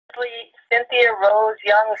Cynthia Rose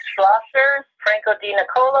Young Schlosser, Franco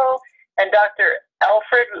DeNicola, and Dr.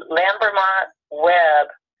 Alfred Webre.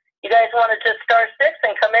 You guys want to just star 6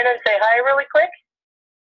 and come in and say hi really quick?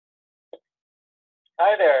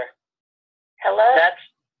 Hi there. Hello. That's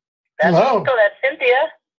hello. Nico, that's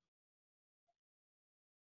Cynthia.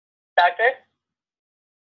 Doctor?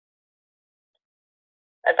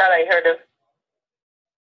 I thought I heard him.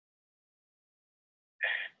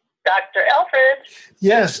 Dr. Alfred.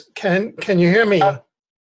 Yes, can you hear me?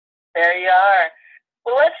 There you are.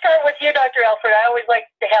 Well, let's start with you, Dr. Alfred. I always like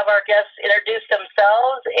to have our guests introduce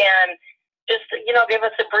themselves and just, give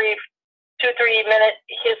us a brief 2-3 minute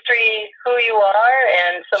history, who you are,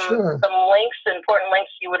 and some links, important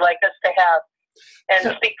links you would like us to have.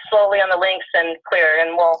 And speak slowly on the links and clear.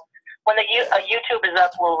 And when the YouTube is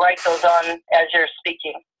up, we'll write those on as you're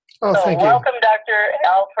speaking. Oh, so thank you. Welcome, Dr.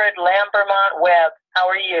 Alfred Webre. How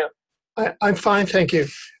are you? I'm fine, thank you.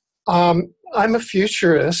 I'm a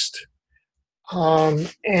futurist,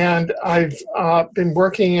 and I've been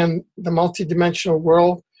working in the multidimensional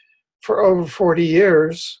world for over 40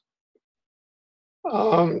 years.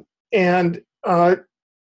 And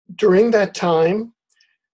during that time,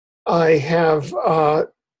 I have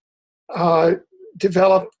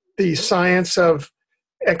developed the science of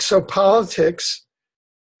exopolitics,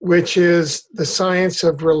 which is the science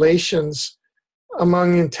of relations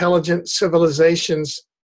among intelligent civilizations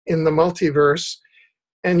in the multiverse.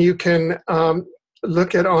 And you can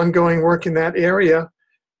look at ongoing work in that area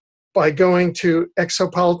by going to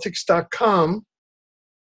exopolitics.com.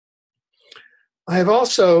 I have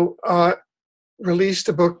also released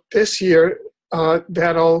a book this year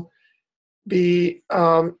that'll be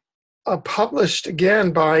published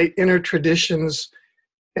again by Inner Traditions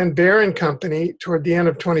and Barron Company toward the end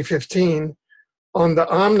of 2015 on the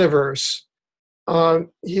omniverse.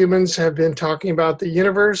 Humans have been talking about the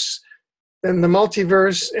universe, then the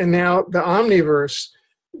multiverse, and now the omniverse,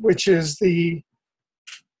 which is the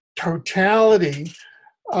totality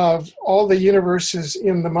of all the universes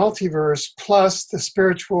in the multiverse, plus the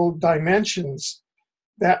spiritual dimensions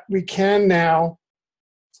that we can now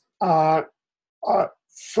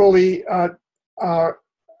fully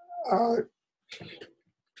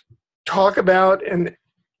talk about and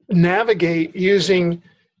navigate using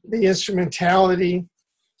the instrumentality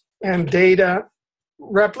and data,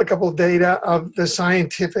 replicable data of the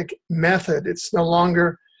scientific method. It's no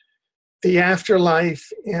longer the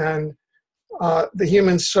afterlife and the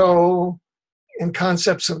human soul and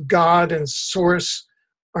concepts of God and source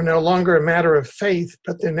are no longer a matter of faith,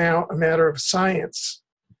 but they're now a matter of science.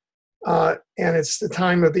 And it's the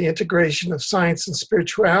time of the integration of science and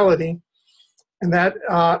spirituality. And that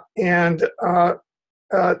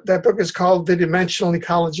book is called The Dimensional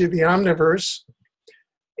Ecology of the Omniverse.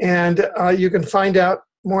 And you can find out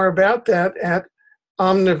more about that at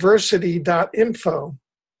omniversity.info.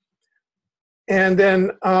 And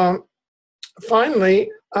then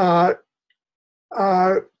finally,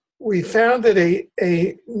 we founded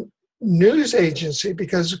a news agency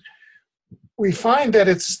because we find that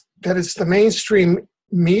it's the mainstream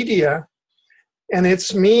media and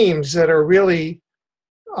its memes that are really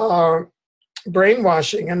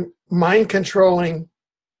brainwashing and mind controlling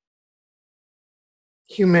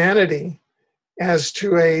humanity as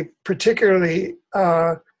to a particularly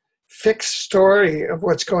fixed story of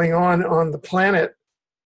what's going on the planet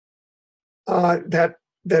that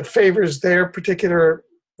favors their particular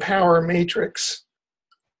power matrix.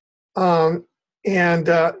 And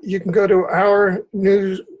you can go to our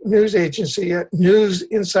news agency at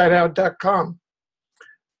newsinsideout.com.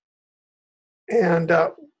 And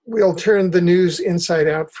we'll turn the news inside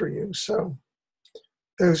out for you. So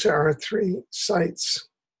those are our 3 sites.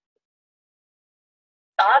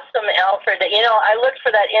 Awesome, Alfred. I looked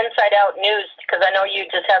for that Inside Out News because I know you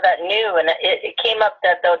just have that new, and it came up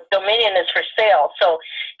that the Dominion is for sale. So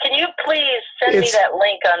can you please send me that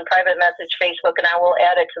link on private message Facebook, and I will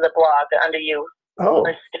add it to the blog under you. Oh,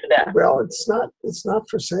 let's do that. Well, it's not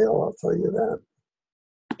for sale, I'll tell you that.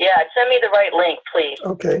 Yeah, send me the right link, please.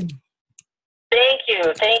 Okay. Thank you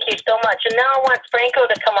so much. And now I want Franco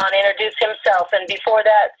to come on and introduce himself. And before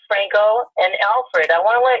that, Franco and Alfred, I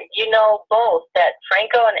want to let you know both that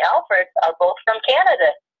Franco and Alfred are both from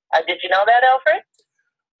Canada. Did you know that, Alfred?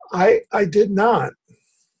 I did not.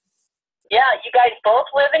 Yeah, you guys both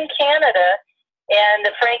live in Canada. And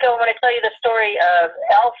Franco, I'm going to tell you the story of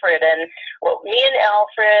Alfred. And me and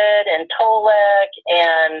Alfred and Tolek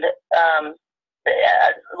and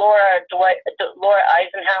Laura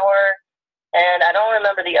Eisenhower, and I don't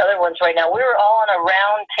remember the other ones right now. We were all on a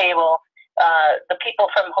round table. The people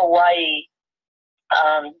from Hawaii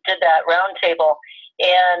did that round table.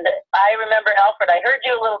 And I remember Alfred, I heard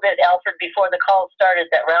you a little bit, Alfred, before the call started,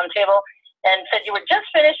 that roundtable, and said you were just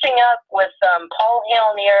finishing up with Paul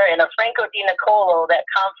Halnier and a Franco DeNicola, that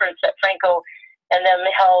conference that Franco and them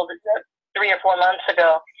held 3 or 4 months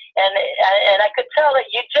ago. And I could tell that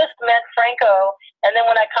you just met Franco, and then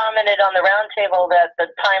when I commented on the roundtable that the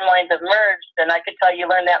timelines have merged, and I could tell you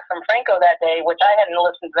learned that from Franco that day, which I hadn't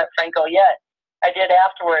listened to that Franco yet. I did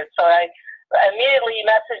afterwards. So I immediately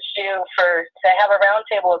messaged you to have a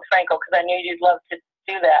roundtable with Franco because I knew you'd love to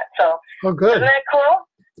do that. So, oh, good. Isn't that cool?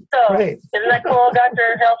 So, Great. Isn't that cool,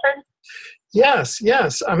 Dr. Alfred?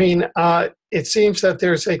 Yes. I mean, it seems that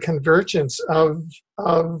there's a convergence of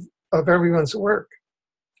everyone's work.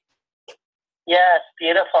 Yes,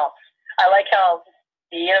 beautiful. I like how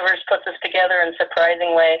the universe puts us together in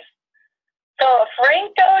surprising ways. So,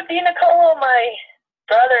 Franco DeNicola, my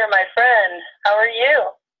brother, my friend, how are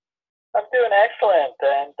you? I'm doing excellent,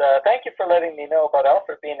 and thank you for letting me know about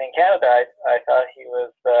Alfred being in Canada. I thought he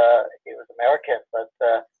was American, but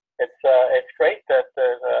it's great that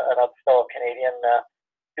there's another fellow Canadian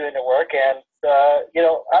doing the work, and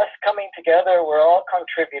us coming together, we're all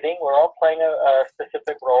contributing, we're all playing a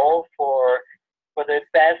specific role for the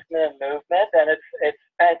advancement of movement, and it's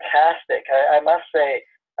fantastic. I must say,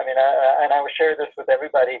 I mean, and I will share this with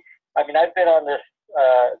everybody. I mean, I've been on this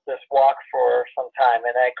walk for some time,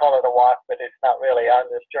 and I call it a walk, but it's not really, on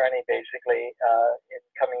this journey basically in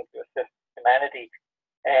coming to assist humanity.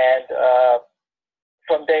 And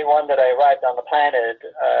from day one that I arrived on the planet,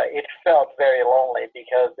 it felt very lonely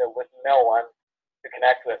because there was no one to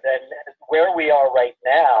connect with. And where we are right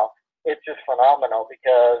now, it's just phenomenal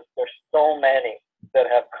because there's so many that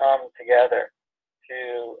have come together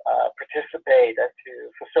to participate and to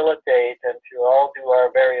facilitate and to all do our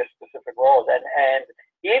various specific roles, and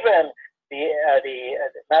even the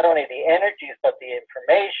not only the energies but the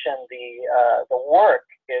information, the work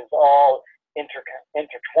is all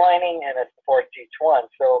intertwining, and it's towards each one.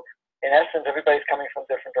 So in essence, everybody's coming from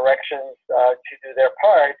different directions to do their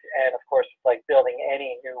part, and of course, it's like building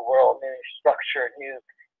any new world, new structure, new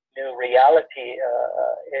reality.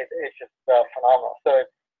 It's just phenomenal. So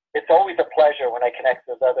it's always a pleasure when I connect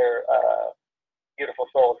with other beautiful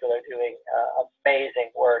souls that are doing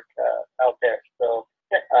amazing work out there. So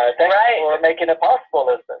thanks for making it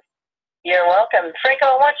possible, Elizabeth. You're welcome. Franco,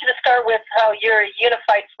 I want you to start with how you're a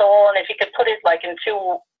unified soul, and if you could put it like in two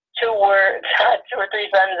words, 2 or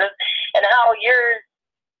 3 sentences, and how you're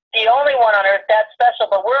the only one on earth that's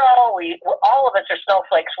special, but all of us are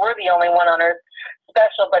snowflakes. We're the only one on earth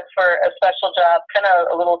special, but for a special job. Kind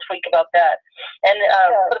of a little tweak about that. And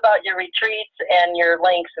what about your retreats and your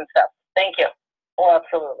links and stuff? Thank you. Oh,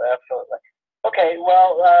 absolutely. Okay,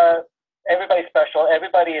 well, everybody's special.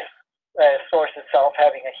 Everybody is source itself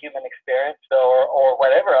having a human experience or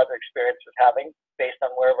whatever other experience is having based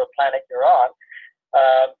on wherever planet you're on.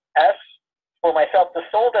 As for myself, the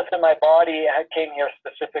soul that's in my body came here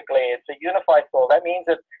specifically. It's a unified soul. That means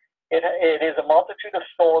that it is a multitude of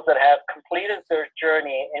souls that have completed their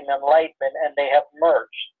journey in enlightenment, and they have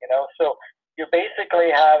merged. So you're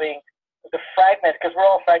basically having the fragment, because we're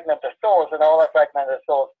all fragmented souls, and all our fragmented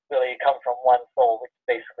souls really come from one soul, which is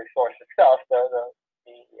basically source itself, the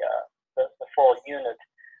full unit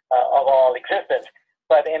of all existence.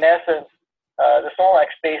 But in essence, the soul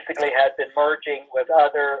basically has been merging with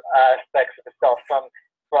other aspects of itself, from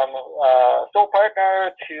soul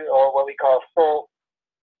partner to, or what we call soul,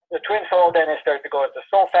 the twin soul. Then it starts to go into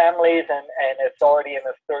soul families, and it's already in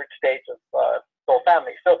the 3rd stage of soul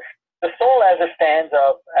family. So the soul as it stands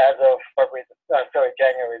as of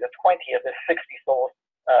January the 20th is 60 souls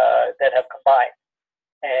that have combined,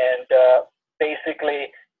 and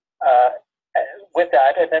basically with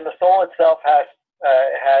that, and then the soul itself has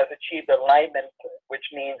achieved enlightenment, which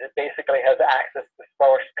means it basically has access to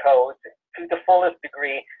source codes to the fullest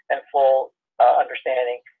degree and full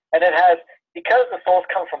understanding. And it has, because the souls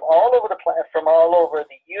come from all over the planet, from all over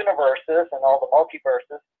the universes and all the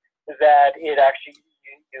multiverses, that it actually,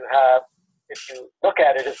 you have, if you look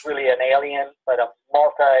at it, it's really an alien, but a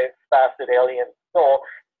multifaceted alien soul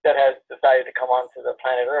that has decided to come onto the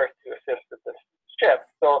planet Earth to assist with this ship.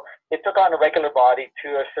 So it took on a regular body to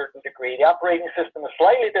a certain degree. The operating system is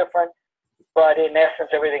slightly different, but in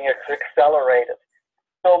essence, everything is accelerated.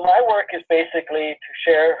 So my work is basically to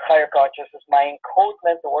share higher consciousness. My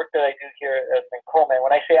encodement, the work that I do here as an encodement,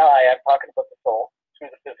 when I say I'm talking about the soul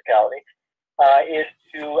through the physicality, is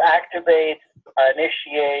to activate,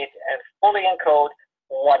 initiate, and fully encode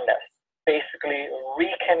oneness. Basically,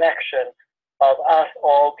 reconnection of us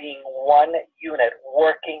all being one unit,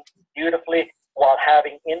 working beautifully while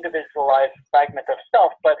having individualized fragment of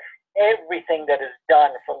self, but everything that is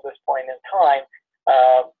done from this point in time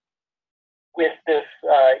with this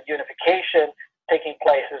unification taking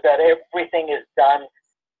place is that everything is done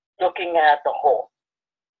looking at the whole,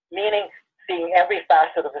 meaning seeing every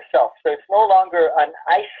facet of the self. So it's no longer an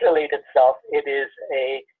isolated self, it is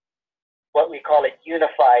what we call a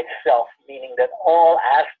unified self, meaning that all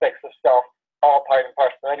aspects of self, all part and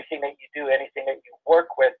parcel. Anything that you do, anything that you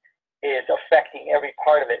work with is affecting every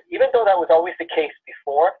part of it. Even though that was always the case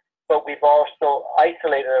before, but we've also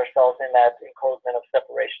isolated ourselves in that encodement of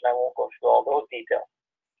separation. I won't go through all those details.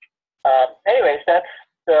 Anyways, that's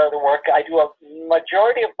the work. I do a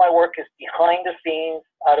majority of my work is behind the scenes,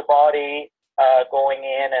 out of body, going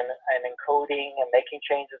in and encoding and making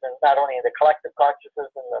changes in not only in the collective consciousness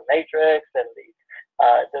and the matrix and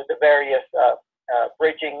the various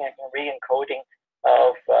bridging and re-encoding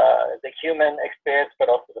of the human experience, but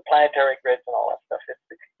also the planetary grids and all that stuff.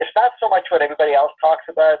 It's not so much what everybody else talks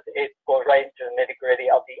about. It goes right into the nitty-gritty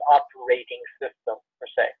of the operating system, per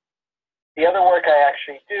se. The other work I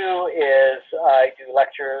actually do is I do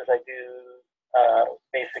lectures, I do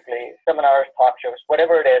basically seminars, talk shows,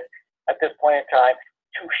 whatever it is at this point in time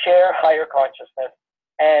to share higher consciousness.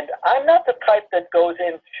 And I'm not the type that goes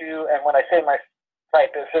into, and when I say my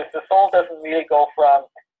type, is the soul doesn't really go from,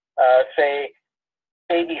 say,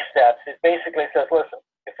 baby steps. It basically says, listen,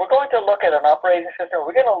 if we're going to look at an operating system,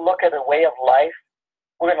 we're going to look at a way of life,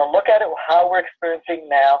 we're going to look at it how we're experiencing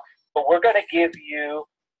now, but we're going to give you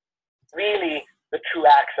really the true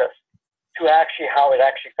access to actually how it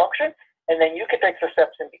actually functions, and then you can take the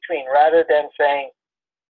steps in between rather than saying,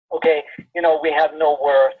 okay, we have no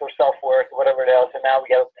worth or self-worth or whatever it is, and now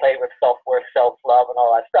we got to play with self-worth, self-love, and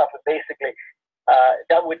all that stuff. And basically,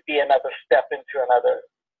 that would be another step into another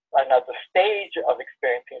stage of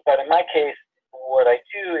experiencing. But in my case, what I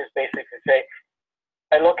do is basically say,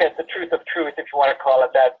 I look at the truth of truth, if you want to call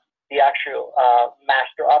it that, the actual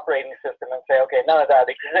master operating system, and say, okay, none of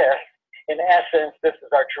that exists. In essence, this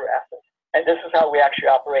is our true essence. And this is how we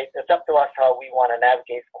actually operate. It's up to us how we want to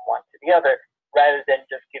navigate from one to the other, rather than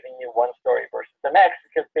just giving you one story versus the next,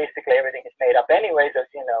 because basically everything is made up anyways, as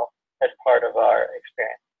you know, as part of our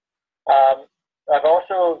experience. I've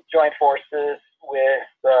also joined forces with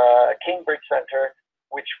Cambridge Center,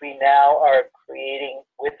 which we now are creating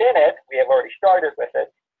within it. We have already started with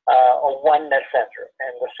it, a oneness center.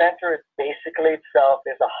 And the center basically itself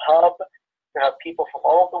is a hub to have people from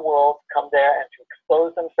all over the world come there and to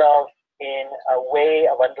expose themselves in a way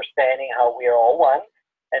of understanding how we are all one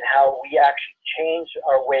and how we actually change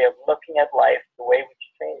our way of looking at life, the way we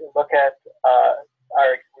look at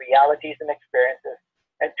our realities and experiences,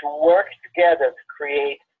 and to work together to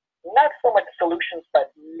create not so much solutions,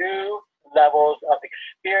 but new levels of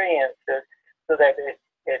experiences so that it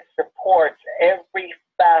supports every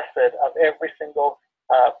facet of every single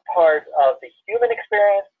part of the human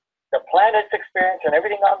experience, the planet's experience, and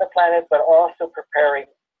everything on the planet, but also preparing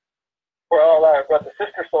for all our brother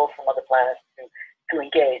sister souls from other planets to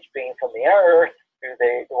engage, being from the Earth, to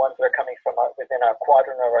the ones that are coming from within our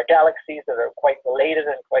quadrant of our galaxies that are quite related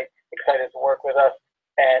and quite excited to work with us,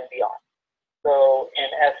 and beyond. So in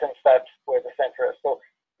essence, that's where the center is. So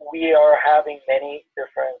we are having many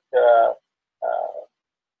different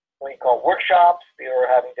what we call workshops. We are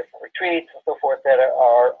having different retreats and so forth that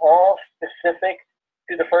are all specific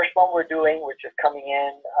to the first one we're doing, which is coming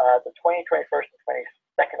in the 20th, 21st, and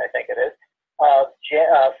 22nd, I think it is, of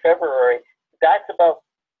February. That's about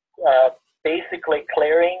basically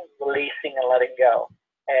clearing, releasing, and letting go.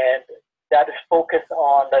 And that is focused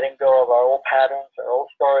on letting go of our old patterns, our old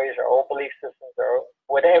stories, our old belief systems, or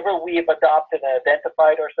whatever we've adopted and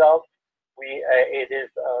identified ourselves. It is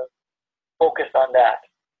focused on that.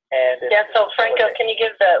 And yeah, so Franco, can you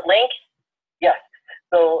give the link? Yes.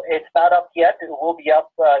 So it's not up yet. It will be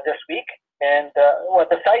up this week. And well,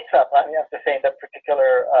 the site's up. I have to say that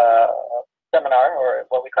particular seminar, or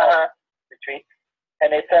what we call retreat.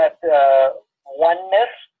 And it's at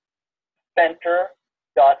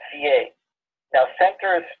onenesscenter.ca. Now,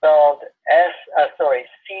 center is spelled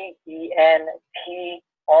C-E-N-T-R-E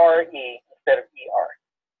instead of E-R.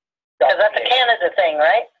 Because that's a Canada thing,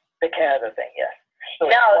 right? The Canada thing, yes. So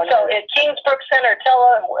now, so at Kingsbrook Center, tell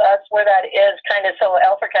us where that is, kind of, so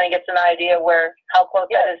Alfred kind of gets an idea how close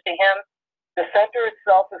that is to him. The center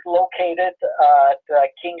itself is located at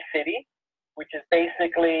King City, which is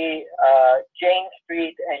basically Jane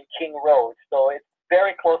Street and King Road. So it's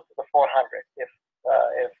very close to the 400, if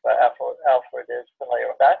Alfred is familiar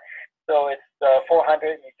with that. So it's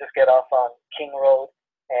 400, and you just get off on King Road,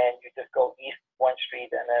 and you just go east one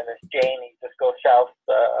street, and then it's Jane, you just go south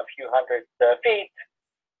a few hundred feet,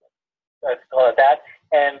 let's call it that,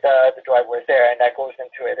 and the driveway is there, and that goes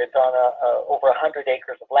into it. It's on over 100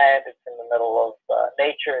 acres of land. It's in the middle of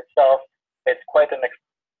nature itself. It's quite an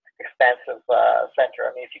expansive center.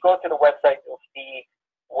 I mean, if you go to the website, you'll see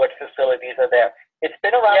what facilities are there. It's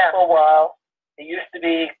been around for a while. It used to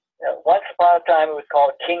be, once upon a time, it was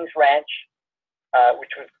called King's Ranch,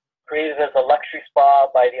 which was created as a luxury spa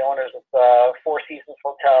by the owners of Four Seasons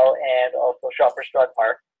Hotel and also Shoppers Drug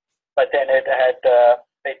Mart. But then it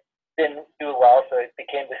didn't do well, so it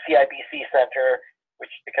became the CIBC Center, which,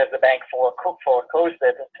 because the bank foreclosed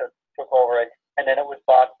it and took over it. And then it was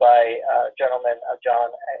bought by a gentleman, John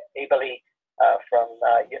Abele, from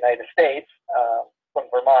United States, from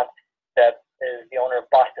Vermont, that is the owner of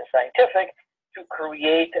Boston Scientific, to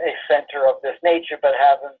create a center of this nature, but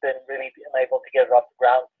haven't been really able to get it off the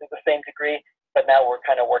ground to the same degree. But now we're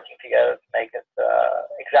kind of working together to make it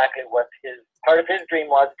exactly what part of his dream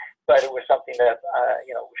was, but it was something that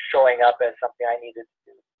was showing up as something I needed to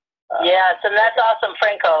do. Yes, and that's awesome,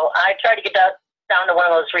 Franco. I tried to get down to one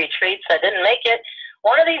of those retreats. I didn't make it.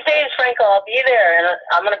 One of these days, Franco, I'll be there, and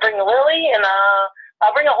I'm going to bring Lily, and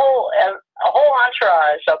I'll bring a whole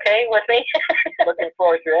entourage, okay, with me. Looking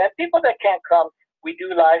forward to it. And people that can't come, we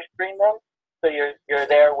do live stream them, so you're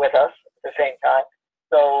there with us at the same time.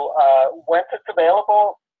 So once it's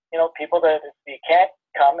available, people that if you can't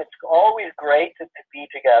come, it's always great to be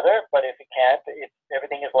together. But if you can't,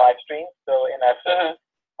 everything is live streamed. So in essence,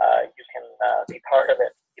 you can be part of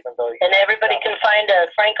it, even though. And everybody can find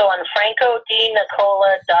Franco on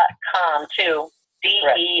FrancoDeNicola.com too.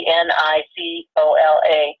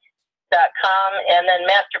 DENICOLA.com, and then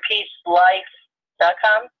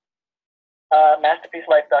MasterpieceLife.com.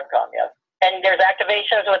 MasterpieceLife.com, yes. And there's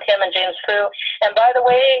activations with him and James Fu. And by the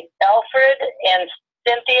way, Alfred and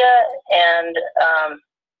Cynthia and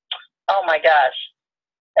oh my gosh,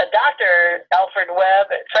 Dr. Alfred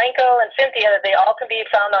Webre, Franco and Cynthia, they all can be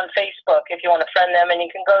found on Facebook if you want to friend them, and you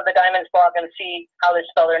can go to the Diamonds blog and see how they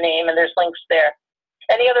spell their name, and there's links there.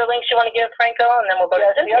 Any other links you want to give, Franco? And then we'll go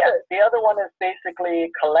to Cynthia. The other one is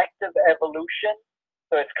basically Collective Evolution.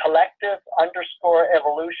 So it's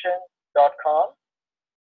collective_evolution.com.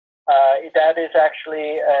 That is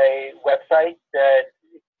actually a website that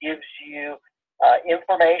gives you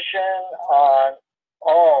information on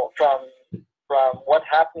all from what's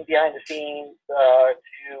happening behind the scenes to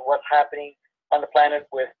what's happening on the planet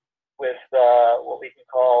with what we can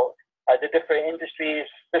call the different industries,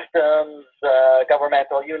 systems,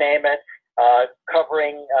 governmental, you name it,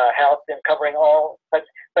 covering health and covering all. But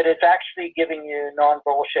it's actually giving you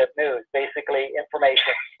non-bullshit news, basically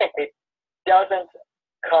information. It doesn't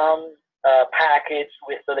come packaged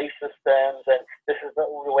with belief systems, and this is the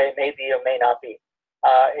way it may be or may not be.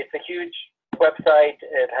 It's a huge website.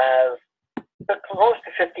 It has close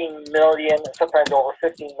to 15 million, sometimes over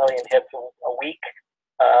 15 million hits a week.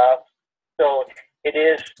 So it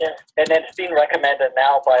is, and it's being recommended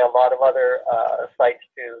now by a lot of other sites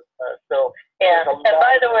too. And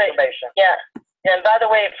by the way, and by the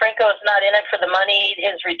way, Franco's not in it for the money.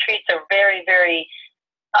 His retreats are very, very,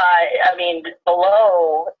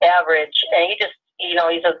 below average, and he just, he's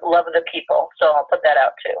a love of the people. So I'll put that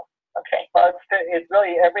out too. Okay. Well, it's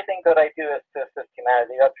really everything that I do is to assist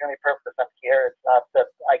humanity. That's the only purpose I'm here. It's not that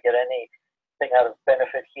I get anything out of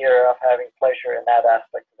benefit here of having pleasure in that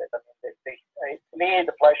aspect of it. I mean, to me,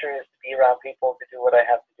 the pleasure is to be around people to do what I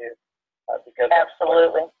have to do. Because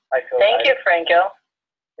absolutely. I feel. Thank you, Franco.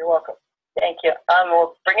 You're welcome. Thank you.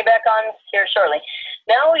 We'll bring it back on here shortly.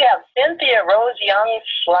 Now we have Cynthia Rose Young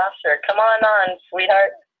Schlosser. Come on,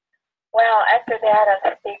 sweetheart. Well, after that, I'm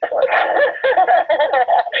speechless.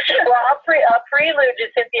 Well, I'll prelude you,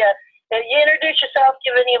 Cynthia. You introduce yourself,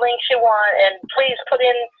 give any links you want, and please put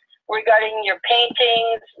in regarding your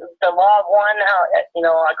paintings, the Law of One, how, I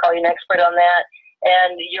call you an expert on that,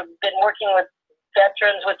 and you've been working with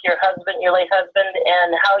veterans with your husband, your late husband,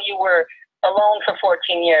 and how you were alone for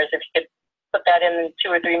 14 years, if you could put that in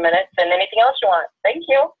 2 or 3 minutes, and anything else you want. Thank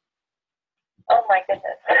you. Oh, my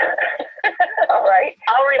goodness. All right.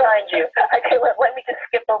 I'll remind you. Okay, let me just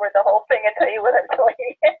skip over the whole thing and tell you what I'm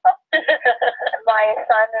doing. My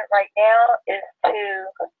assignment right now is to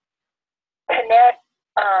connect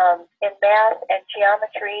in math and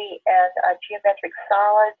geometry and geometric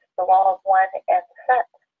solids, the Law of One, and the set.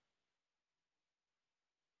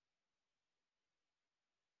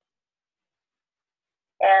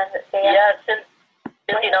 And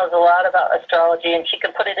Cynthia knows a lot about astrology, and she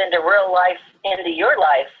can put it into real life, into your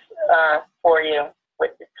life for you.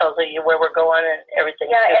 It tells you where we're going and everything.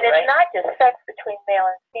 Yeah, too, and it's right? not just sex between male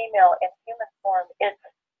and female in human form. It's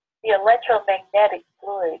the electromagnetic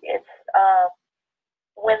fluid. It's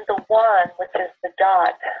when the one, which is the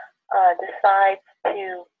dot, decides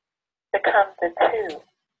to become the 2,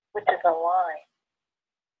 which is a line.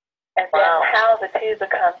 And then how the 2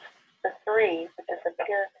 becomes the 3, which is a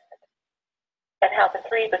pyramid. And how the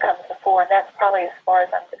 3 becomes the 4. And that's probably as far as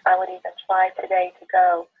I would even try today to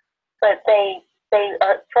go. But they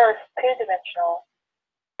are first 2-dimensional,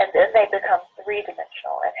 and then they become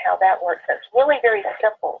 3-dimensional, and how that works. It's really very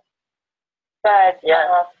simple. But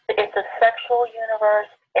it's a sexual universe,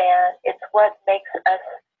 and it's what makes us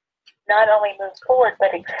not only move forward,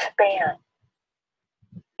 but expand.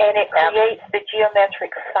 And it creates the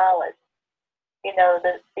geometric solids, you know,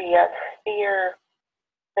 the sphere,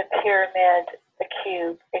 the pyramid, the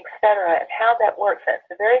cube, etc., and how that works. And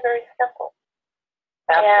it's very, very simple.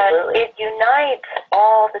 Absolutely. And it unites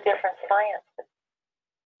all the different sciences.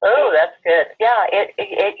 Oh, that's good. Yeah, it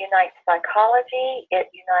unites psychology, it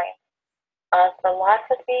unites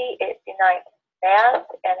philosophy, it unites math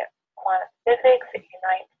and quantum physics, it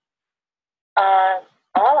unites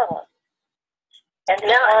all of them. And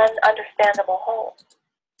it's one understandable whole.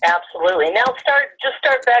 Absolutely. Now just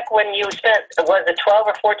start back when you spent, was it 12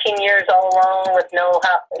 or 14 years all alone with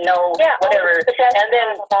whatever. And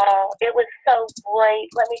then it was so great.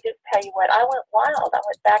 Let me just tell you what, I went wild. I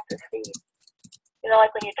went back to sea. You know,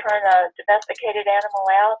 like when you turn a domesticated animal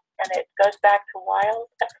out and it goes back to wild,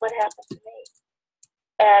 that's what happened to me.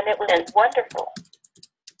 And it was wonderful.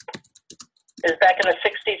 It was back in the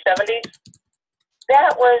 60s, 70s?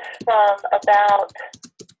 That was from about,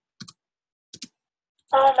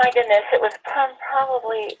 oh my goodness, it was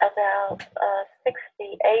probably about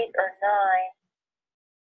 68 or 9.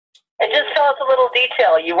 And just tell us a little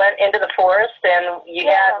detail. You went into the forest and you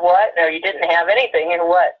had what? Or you didn't have anything, and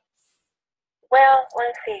what? Well,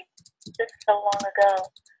 let's see. This is so long ago.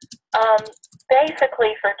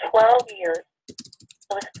 Basically, for 12 years,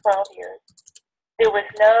 it was 12 years, there was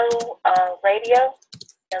no radio,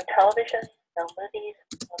 no television, no movies,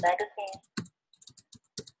 no magazines.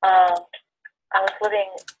 I was living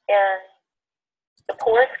in the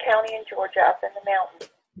poorest county in Georgia, up in the mountains.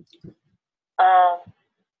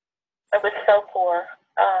 It was so poor.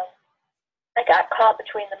 I got caught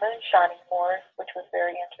between the moonshining wars, which was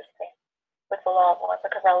very interesting, with the loved one,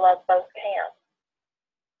 because I love both camps.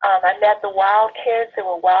 I met the wild kids. There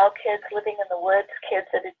were wild kids living in the woods, kids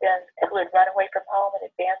who had run away from home and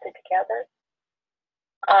had banded together.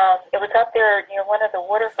 It was up there near one of the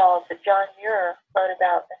waterfalls that John Muir wrote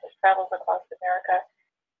about in his travels across America.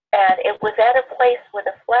 And it was at a place where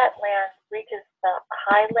the flat land reaches the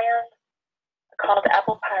highland called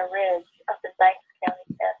Apple Pie Ridge up in Banks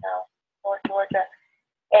County in North Georgia.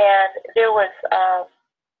 And there was,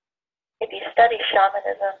 if you study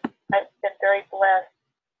shamanism, I've been very blessed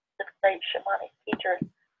with great shamanic teachers.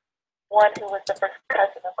 One who was the first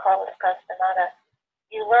cousin of Carlos Castaneda.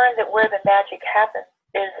 You learn that where the magic happens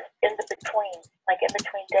is in the between, like in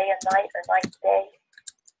between day and night or night and day,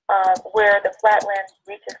 where the flatland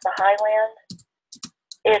reaches the highland.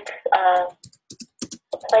 It's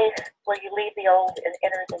a place where you leave the old and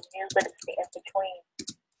enter the new, but it's the in-between.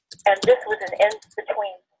 And this was an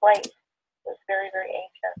in-between place. It was very, very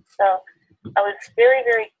ancient. So I was very,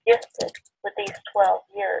 very gifted with these 12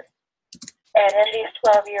 years. And in these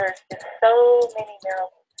 12 years, just so many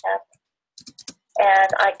miracles happened.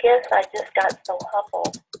 And I guess I just got so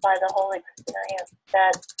humbled by the whole experience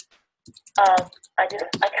that I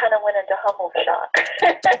kind of went into humble shock.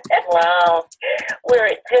 Wow. Where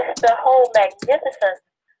it just, the whole magnificence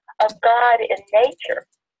of God in nature,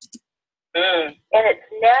 in its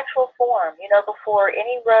natural form, you know, before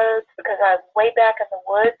any roads, because I was way back in the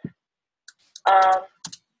woods,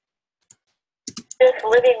 just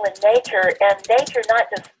living with nature, and nature not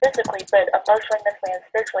just physically, but emotionally, mentally, and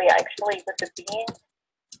spiritually, actually with the beings,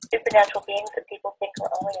 supernatural beings that people think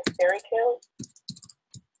are only in fairy tales.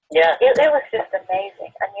 Yeah. It was just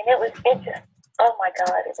amazing. I mean, it just, oh my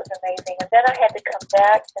God, it was amazing. And then I had to come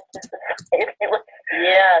back into society.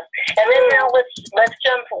 Yes. And then now let's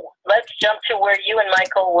jump to where you and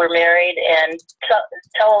Michael were married, and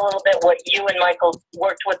tell a little bit what you and Michael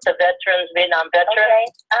worked with the veterans, Vietnam veterans. Okay.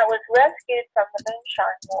 I was rescued from the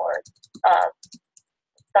moonshine ward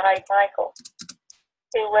by Michael,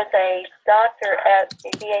 who was a doctor at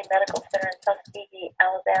the VA Medical Center in Tuskegee,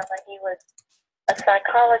 Alabama. He was a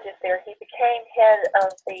psychologist there. He became head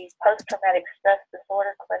of the post-traumatic stress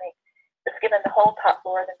disorder clinic that's given the whole top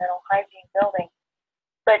floor of the mental hygiene building.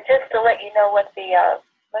 But just to let you know what the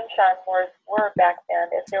moonshine wars were back then,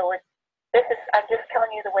 I'm just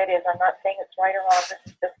telling you the way it is. I'm not saying it's right or wrong.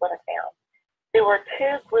 This is just what I found. There were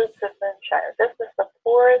two groups of moonshiners. This was the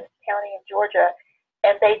poorest county in Georgia,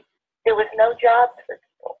 and there was no jobs for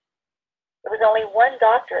people. There was only one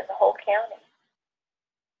doctor in the whole county.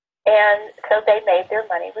 And so they made their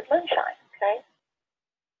money with moonshine, okay?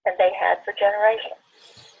 And they had for generations.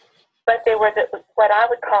 But they were what I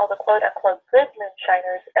would call the quote-unquote good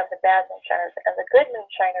moonshiners and the bad moonshiners. And the good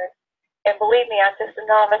moonshiners, and believe me, I'm just a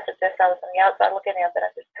novice at this. I was on the outside looking in, but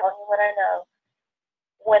I'm just telling you what I know.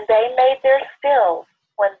 When they made their stills,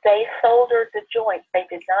 when they soldered the joints, they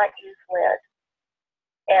did not use lead.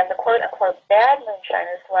 And the quote-unquote bad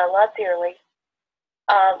moonshiners, who I love dearly,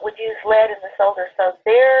 would use lead in the solder. So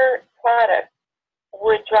their product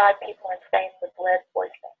would drive people insane with lead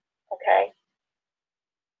poisoning, okay?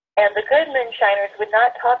 And the good moonshiners would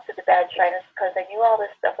not talk to the bad shiners because they knew all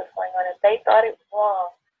this stuff was going on, and they thought it was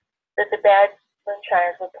wrong that the bad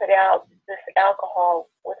moonshiners would put out this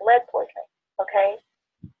alcohol with lead poisoning, okay?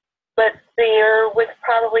 But there was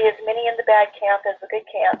probably as many in the bad camp as the good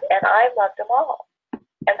camp, and I loved them all,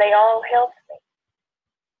 and they all helped me.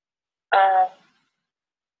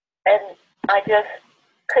 And I just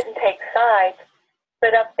couldn't take sides.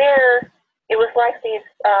 But up there, it was like these,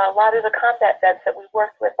 a lot of the combat vets that we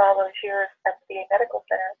worked with all those years at the VA Medical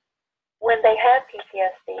Center, when they had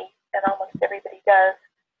PTSD, and almost everybody does,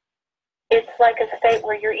 it's like a state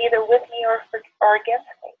where you're either with me or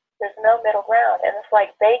against me. There's no middle ground. And it's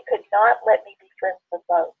like they could not let me be friends with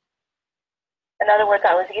both. In other words,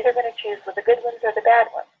 I was either going to choose with the good ones or the bad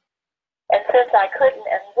ones. And since I couldn't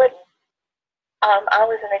and wouldn't, I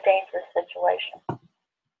was in a dangerous situation.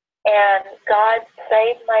 And God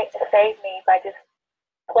saved me by just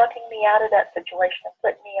plucking me out of that situation and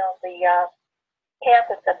putting me on the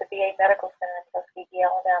campus at the VA Medical Center in Tuskegee,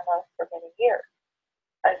 Alabama for many years.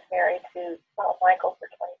 I was married to Michael for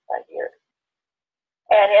 25 years.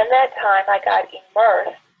 And in that time, I got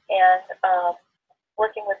immersed in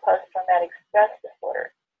working with post-traumatic stress disorder.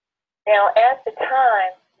 Now, at the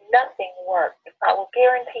time, nothing worked. I will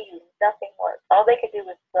guarantee you nothing worked. All they could do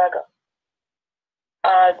was drug them.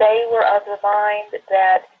 They were of the mind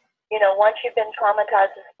that, once you've been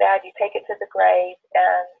traumatized this bad, you take it to the grave,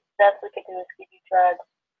 and best we could do is give you drugs,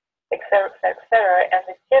 et cetera, et cetera. And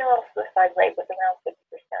the general suicide rate was around 50%.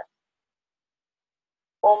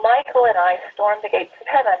 Well, Michael and I stormed the gates of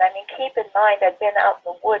heaven. I mean, keep in mind, I'd been out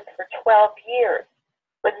in the woods for 12 years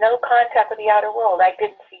with no contact with the outer world. I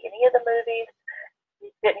didn't see any of the movies,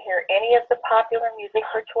 didn't hear any of the popular music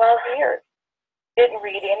for 12 years. Didn't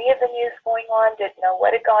read any of the news going on, didn't know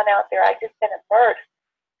what had gone out there. I'd just been immersed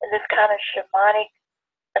in this kind of shamanic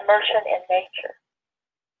immersion in nature.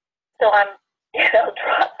 So I'm,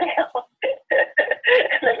 dropped down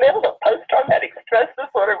in the middle of post-traumatic stress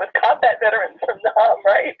disorder with combat veterans from Nam,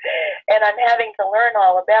 right? And I'm having to learn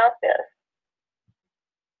all about this.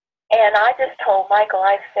 And I just told Michael,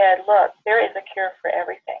 I said, look, there is a cure for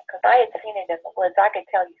everything. Because I had seen it in the woods. I could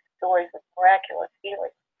tell you stories of miraculous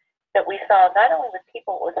healing that we saw not only with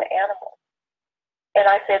people, but with animals. And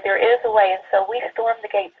I said, there is a way. And so we stormed the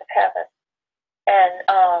gates of heaven. And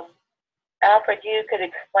Alfred, you could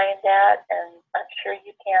explain that, and I'm sure you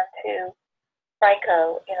can too,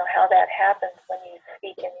 Franco, how that happens when you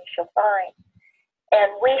speak and you shall find.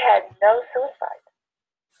 And we had no suicide.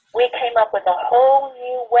 We came up with a whole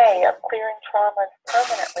new way of clearing traumas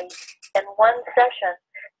permanently in one session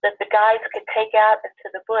that the guys could take out into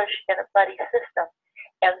the bush in a buddy system.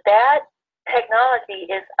 And that technology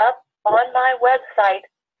is up on my website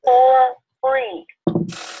for free.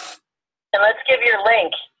 And let's give your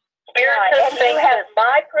link. And you have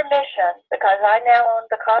my permission, because I now own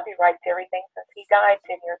the copyright to everything since he died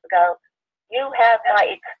 10 years ago. You have my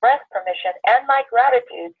express permission and my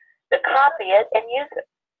gratitude to copy it and use it.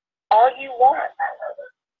 All you want.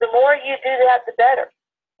 The more you do that, the better.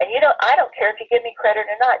 And I don't care if you give me credit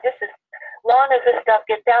or not, just as long as this stuff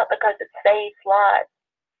gets out, because it saves lives.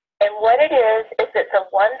 And what it is it's a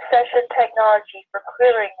one-session technology for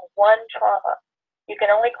clearing one trauma. You can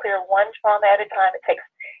only clear one trauma at a time. It takes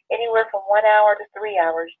anywhere from 1 hour to 3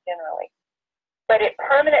 hours generally. But it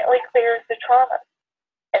permanently clears the traumas.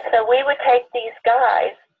 And so we would take these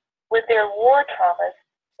guys with their war traumas,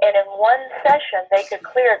 and in one session they could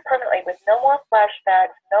clear it permanently with no more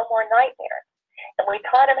flashbacks, no more nightmares. And we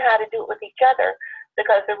taught them how to do it with each other,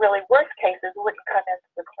 because the really worst cases wouldn't come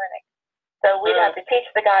into the clinic. So we'd have to teach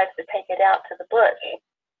the guys to take it out to the bush.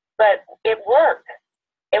 But it worked.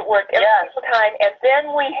 It worked every single time. And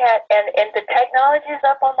then we had, and the technology is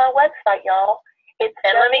up on my website, y'all. And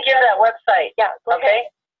let me give that website. Yeah, okay?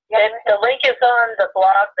 Yeah, the link is on the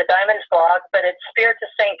blog, the Diamonds blog, but it's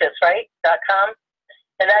spiritusanctus, right? .com.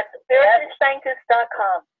 And that's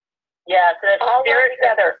spiritusanctus.com. Yeah, so that's all spirit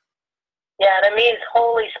together. Yeah, and it means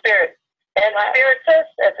Holy Spirit. And Spiritus,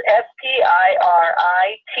 it's SPIRITUS,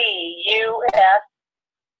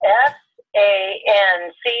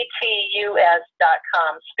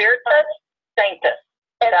 SPIRITUS.com. Spiritus Sanctus.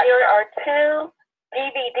 And there are 2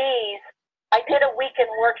 DVDs. I did a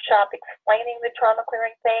weekend workshop explaining the trauma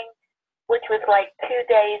clearing thing, which was like 2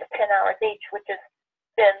 days, 10 hours each, which has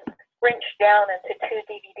been wrenched down into 2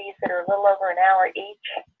 DVDs that are a little over an hour each.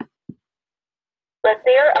 But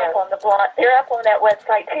they're up on the blog. They're up on that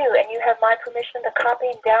website too, and you have my permission to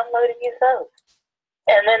copy and download and use those.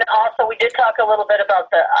 And then also we did talk a little bit about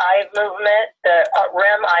the eye movement, the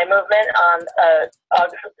REM eye movement on a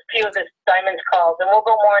few of the Diamond's calls, and we'll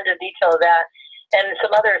go more into detail of that and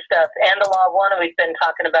some other stuff, and the Law of One we've been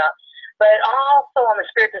talking about. But also on the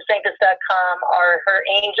SpiritToSanctus.com are her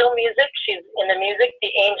angel music. She's in the music,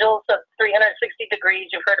 the angels of 360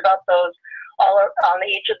 degrees. You've heard about those all on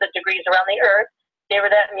each of the degrees around the earth. Gave her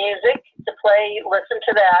that music to play. Listen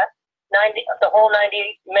to that. The whole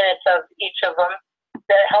 90 minutes of each of them.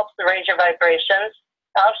 That helps to raise your vibrations.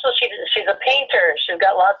 Also, she's a painter. She's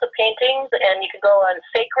got lots of paintings, and you can go on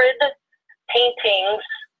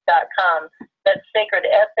sacredpaintings.com. That's sacred,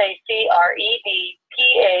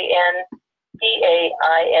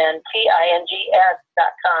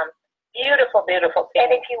 SACREDPANTAINTINGS.com. Beautiful, beautiful paintings.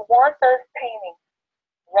 And if you want those paintings,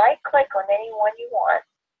 right-click on any one you want,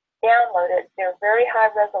 download it. They're very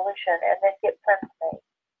high resolution, and then get prints made.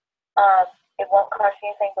 It won't cost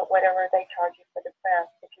you anything but whatever they charge you for the print.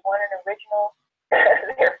 If you want an original,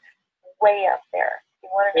 they're way up there. If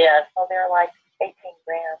you want an original, they're like 18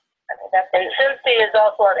 grand. I mean, and Cynthia is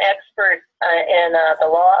also an expert in the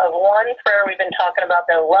Law of One prayer. We've been talking about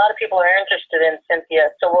that. A lot of people are interested in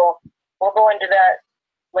Cynthia, so we'll go into that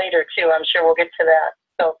later too. I'm sure we'll get to that.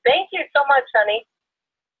 So thank you so much, honey.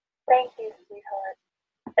 Thank you, sweetheart.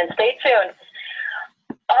 And stay tuned.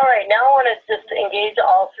 All right, now I want to just engage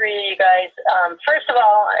all 3 of you guys. First of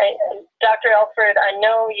all, Dr. Alfred, I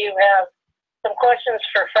know you have some questions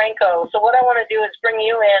for Franco. So what I want to do is bring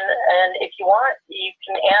you in, and if you want, you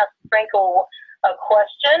can ask Franco a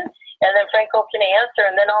question, and then Franco can answer,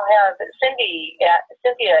 and then I'll have Cynthia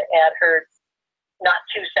add her not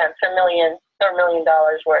 2 cents or $1 million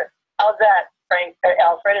worth. How's that,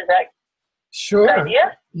 Alfred? Is that sure? Good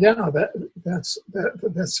idea? Yeah, that's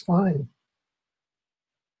fine.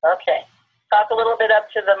 Okay. Talk a little bit up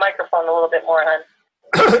to the microphone a little bit more, hon.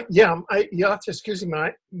 Yeah, you have to excuse me.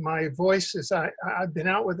 My voice is, I've been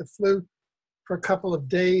out with the flu for a couple of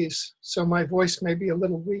days, so my voice may be a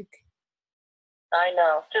little weak. I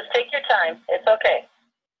know. Just take your time. It's okay.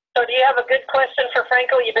 So do you have a good question for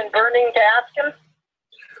Franco you've been burning to ask him?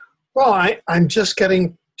 Well, I'm just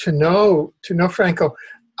getting to know Franco.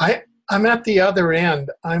 I'm at the other end.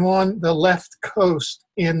 I'm on the left coast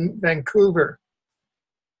in Vancouver,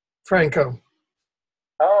 Franco.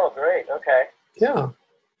 Oh, great. Okay. Yeah.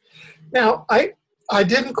 Now, I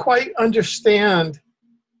didn't quite understand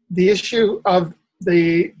the issue of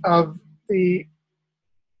the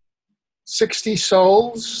 60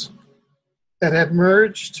 souls that had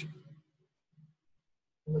merged.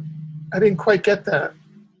 I didn't quite get that.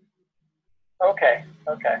 Okay.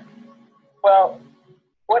 Well,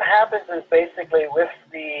 what happens is basically with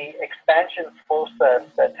the expansion process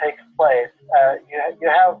that takes place, you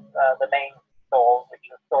have the main soul, which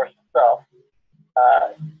is Source itself,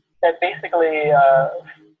 that basically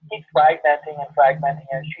keeps fragmenting and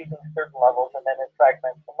achieving certain levels, and then it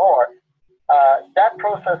fragments some more. That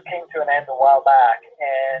process came to an end a while back,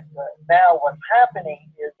 and now what's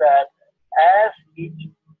happening is that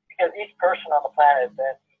because each person on the planet,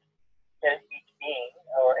 and each being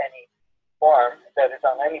or any form that is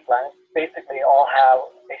on any planet, basically all have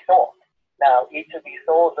a soul. Now, each of these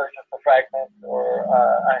souls are just a fragment or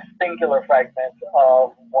a singular fragment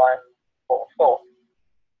of one full soul.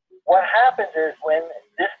 What happens is when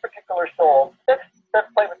this particular soul, let's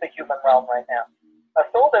play with the human realm right now. A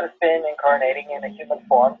soul that has been incarnating in a human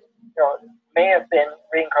form, may have been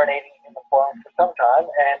reincarnating in human form for some time,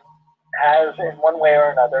 and has, in one way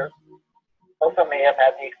or another, also may have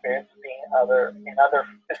had the experience of being in other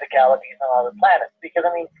physicalities on other planets. Because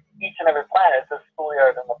each and every planet is a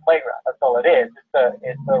schoolyard and a playground. That's all it is. It's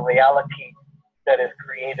a reality that is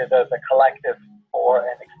created as a collective for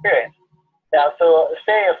an experience. Now, so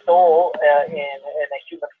say a soul in a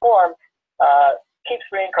human form keeps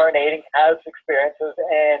reincarnating, has experiences,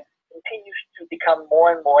 and continues to become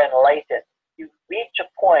more and more enlightened. You reach a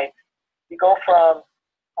point, you go from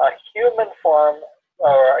a human form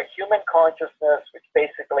or a human consciousness, which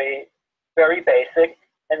basically very basic,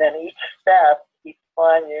 and then each step, each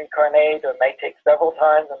time you incarnate, it may take several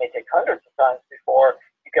times, it may take hundreds of times before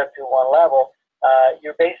you get to one level,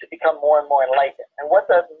 you're basically become more and more enlightened. And what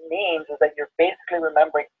that means is that you're basically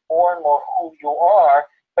remembering more and more who you are,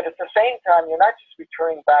 but but at the same time, you're not just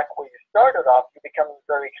returning back where you started off, you become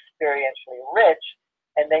very experientially rich,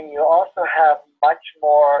 and then you also have much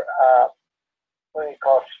more, what do you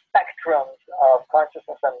call, spectrums of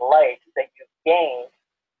consciousness and light that you've gained.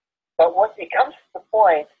 But when it comes to the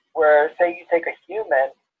point where, say you take a human,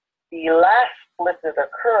 the last split that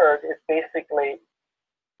occurred is basically,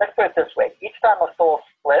 let's put it this way, each time a soul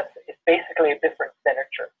splits, it's basically a different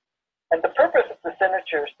signature. And the purpose of the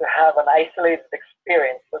signature is to have an isolated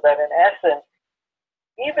experience so that in essence,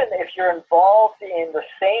 even if you're involved in the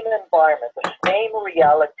same environment, the same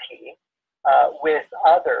reality with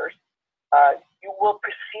others, you will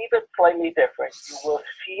perceive it slightly different. You will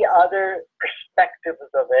see other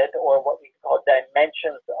perspectives of it, or what we call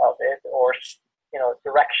dimensions of it, or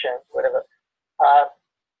directions, whatever.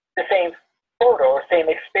 The same photo or same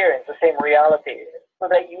experience, the same reality,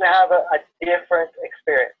 so that you have a different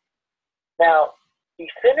experience. Now, the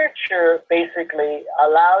signature basically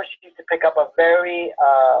allows you to pick up a very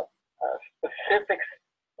specific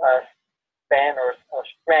span or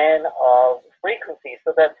strand of frequency,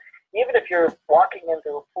 so that even if you're walking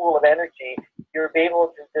into a pool of energy, you're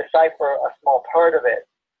able to decipher a small part of it.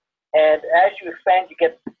 And as you expand, you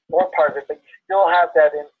get more part of it, but you still have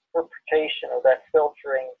that interpretation or that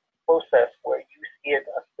filtering process where you see it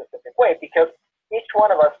a specific way, because each one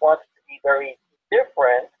of us wants to be very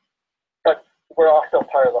different, but we're all still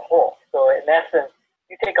part of the whole. So in essence,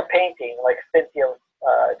 you take a painting like Cynthia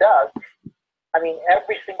does, I mean,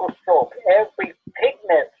 every single stroke, every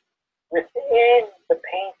pigment within the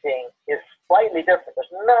painting is slightly different.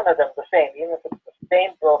 There's none of them the same. Even if it's the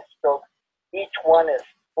same brush stroke, each one is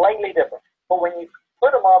slightly different. But when you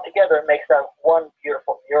put them all together, it makes that one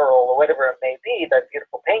beautiful mural or whatever it may be, that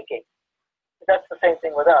beautiful painting. That's the same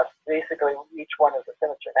thing with us. Basically, each one is a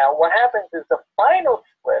signature. Now, what happens is the final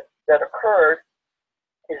split that occurred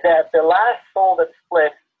is that the last soul that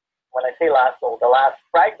split, when I say last soul, the last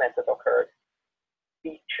fragment that occurred,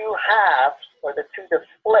 the two halves, or the two that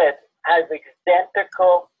split, has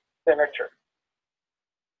identical signature.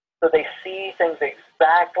 So they see things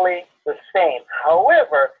exactly the same.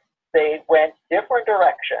 However, they went different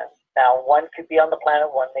directions. Now, one could be on the planet,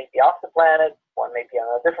 one may be off the planet, one may be on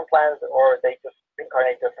a different planet, or they just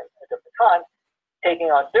incarnate at different times, taking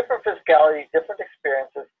on different physicalities, different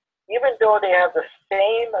experiences, even though they have the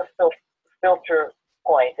same filter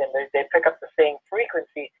point and they pick up the same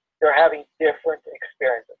frequency, they're having different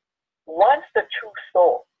experiences. Once the two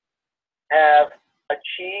souls have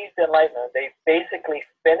achieved enlightenment, they basically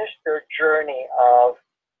finished their journey of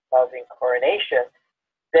incarnation,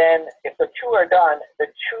 then if the two are done, the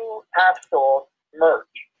two half souls merge.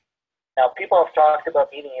 Now, people have talked about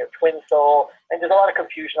meeting your twin soul, and there's a lot of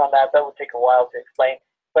confusion on that. That would take a while to explain.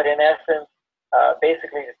 But in essence,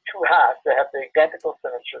 basically the two halves that have the identical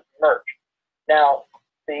signatures merge. Now,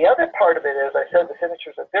 the other part of it is, I said the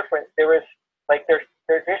signatures are different. They're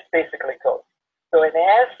just basically codes. So in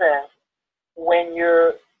essence, when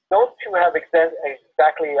those two have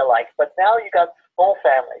exactly alike, but now you got soul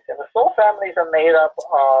families, and the soul families are made up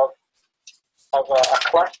of a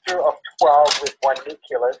cluster of 12 with one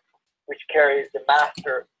nucleus, which carries the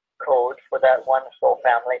master code for that one soul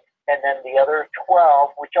family, and then the other 12,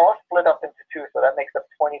 which all split up into two, so that makes up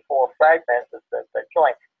 24 fragments that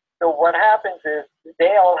join. So what happens is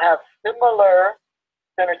they all have similar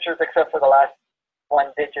signatures except for the last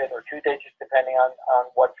one digit or two digits, depending on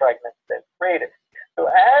what fragments they've created. So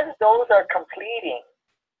as those are completing,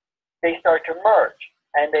 they start to merge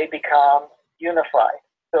and they become unified.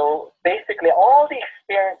 So basically all the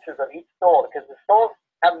experiences of each soul, because the souls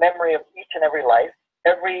have memory of each and every life,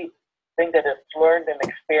 everything that it's learned and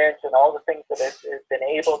experienced and all the things that it's been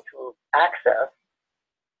able to access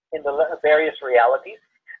in the various realities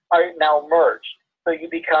are now merged. So you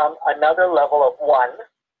become another level of one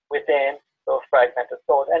within those fragmented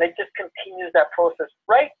souls. And it just continues that process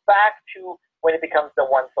right back to when it becomes the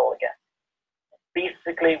one soul again.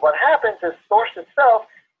 Basically what happens is Source itself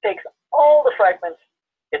takes all the fragments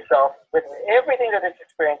itself with everything that it's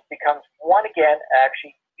experienced, becomes one again,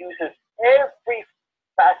 actually uses every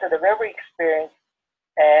facet of every experience,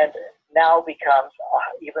 and now becomes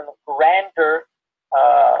even grander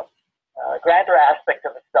aspect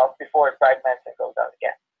of itself before it fragments and goes out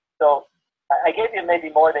again. So I gave you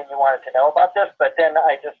maybe more than you wanted to know about this, but then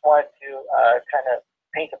I just wanted to kind of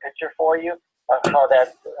paint a picture for you of how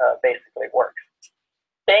that basically works.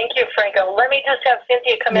 Thank you, Franco. Let me just have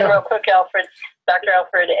Cynthia come in real quick, Dr.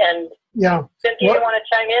 Alfred, and Cynthia, you want to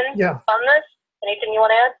chime in on this? Anything you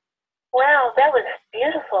want to add? Wow, that was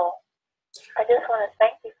beautiful. I just want to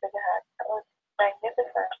thank you for that. That was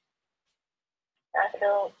magnificent. I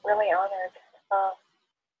feel really honored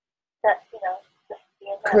that, just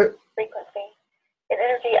being that frequency and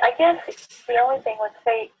energy. I guess the only thing I would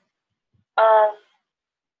say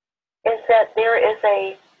is that there is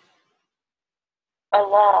a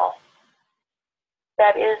law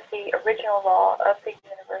that is the original law of the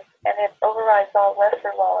universe, and it overrides all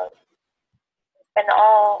lesser laws, and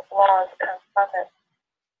all laws come from it.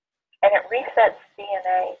 And it resets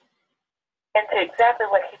DNA into exactly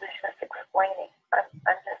what he was just explaining.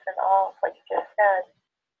 I'm just in awe of what you just said.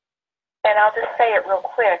 And I'll just say it real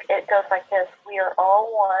quick. It goes like this. We are all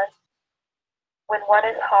one. When one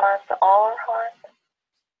is harmed, all are harmed.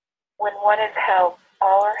 When one is helped,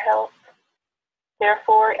 all are helped.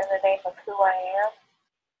 Therefore, in the name of who I am,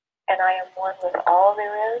 and I am one with all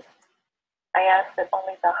there is, I ask that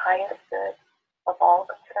only the highest good of all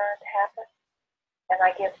concerned happen, and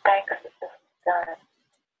I give thanks that this is done.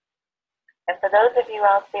 And for those of you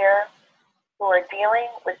out there who are dealing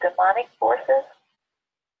with demonic forces,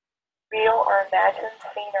 real or imagined,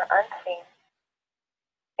 seen or unseen,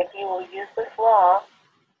 if you will use this law,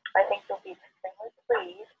 I think you'll be extremely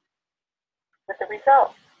pleased with the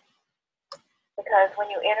results. Because when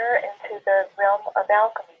you enter into the realm of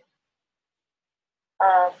alchemy,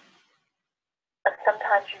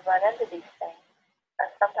 sometimes you run into these things.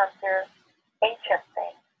 Sometimes they're ancient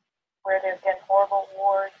things where there have been horrible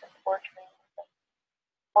wars and torturings and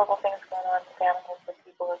horrible things going on with animals and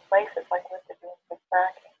people and places, like what they're doing with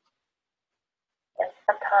fracking. And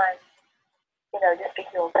sometimes, just to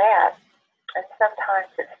heal that, and sometimes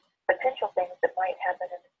it's potential things that might happen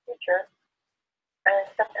in the future, and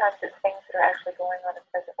sometimes it's things that are actually going on at the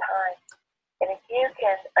present time. And if you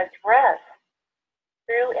can address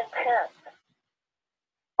through intent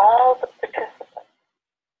all the participants,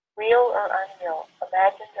 real or unreal,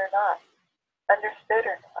 imagined or not, understood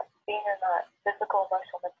or not, seen or not, physical,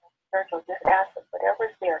 emotional, mental, spiritual, just ask them,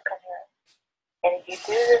 whatever's there, come in. And if you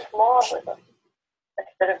do this law with them,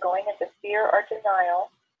 instead of going into fear or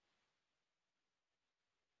denial,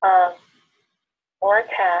 or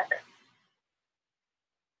attack,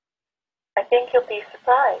 I think you'll be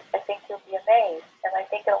surprised. I think you'll be amazed. And I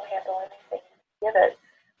think it'll handle anything you give it.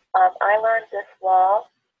 I learned this law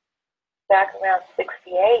back around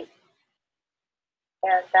 68.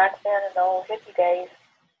 And back then in the old hippie days,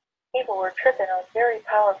 people were tripping on very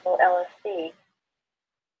powerful LSD.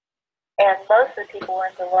 And most of the people were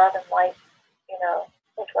into love and light,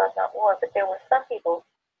 which was not war. But there were some people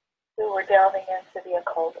who were delving into the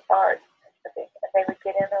occult arts. And they would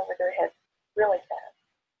get in over their heads really fast.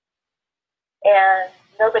 And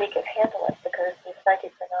nobody could handle it because the psychic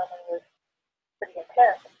phenomenon was pretty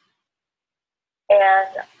intense.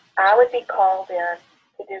 And I would be called in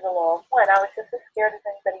to do the law of one. I was just as scared as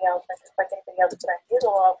anybody else, and just like anybody else, but I knew the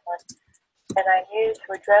law of one. And I knew to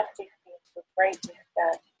address these things with great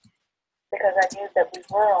respect because I knew that we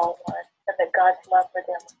were all one and that God's love for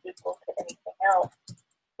them was equal to anything else.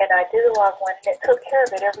 And I did the law of one, and it took care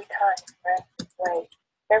of it every time. Right?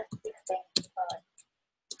 Every single time.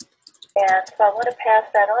 And so I want to pass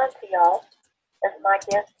that on to y'all as my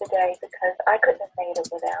gift today because I couldn't have made it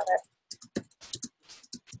without it.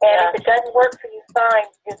 And if it doesn't work for you, fine,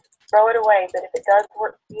 just throw it away. But if it does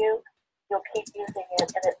work for you, you'll keep using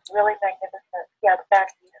it, and it's really magnificent. Yeah, back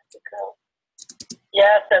to you, girl.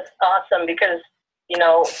 Yes, that's awesome because,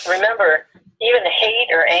 remember, even hate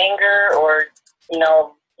or anger or,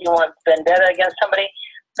 you want vendetta against somebody,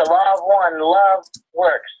 the law of one, love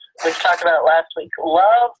works. We talked about it last week.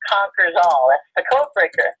 Love conquers all. That's the code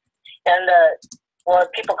breaker. And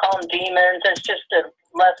what people call them demons, it's just a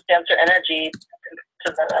less denser energy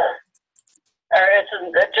or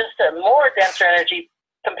it's just a more denser energy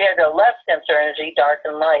compared to a less denser energy, dark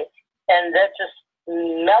and light. And that just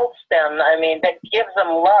melts them. I mean, that gives them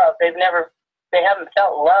love. They haven't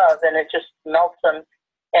felt love, and it just melts them,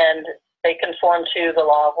 and they conform to the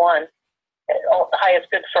law of one. The highest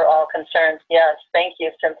good for all concerned. Yes, thank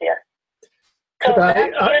you, Cynthia. So could back to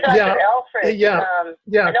you, Dr. Alfred.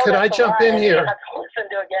 Could I jump in here? I have to listen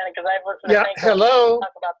to again because I've listened to hello. talk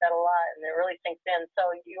about that a lot, and it really sinks in. So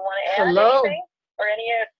you want to add anything or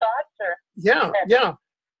any thoughts? Or Yeah.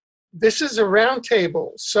 This is a round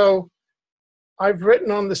table, so I've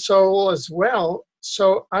written on the soul as well.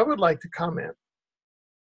 So I would like to comment.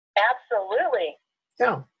 Absolutely.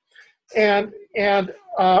 Yeah, and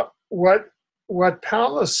what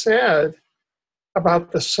Paula said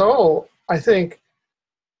about the soul, I think,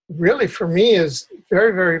 really for me is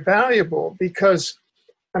very, very valuable because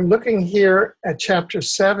I'm looking here at chapter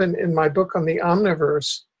 7 in my book on the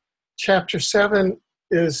Omniverse. Chapter 7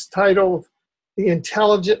 is titled The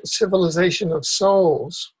Intelligent Civilization of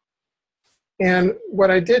Souls. And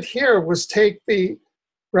what I did here was take the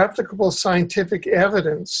replicable scientific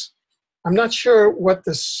evidence I'm not sure what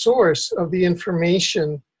the source of the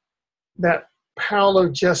information that Paolo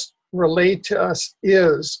just relayed to us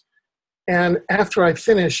is. And after I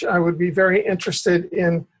finish, I would be very interested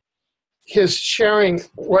in his sharing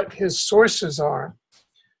what his sources are.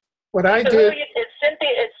 What I did... It's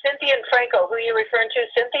Cynthia and Franco. Who are you referring to,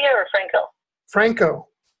 Cynthia or Franco? Franco.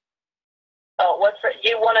 Oh,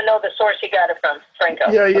 you want to know the source you got it from,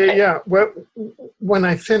 Franco? Yeah. Okay. Yeah. When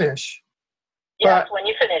I finish. Yes, when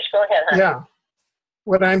you finish. Go ahead, hon. Yeah.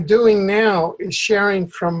 What I'm doing now is sharing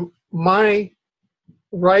from my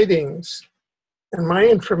writings and my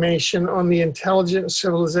information on the intelligent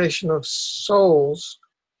civilization of souls,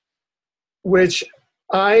 which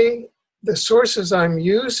the sources I'm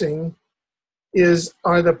using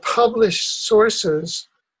are the published sources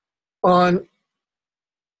on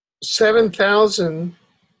 7,000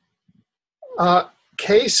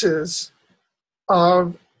 cases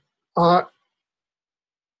of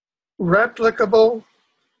replicable,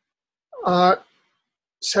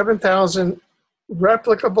 7,000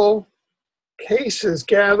 replicable cases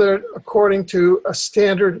gathered according to a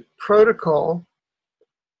standard protocol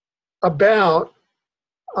about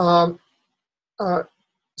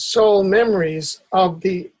soul memories of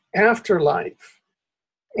the afterlife,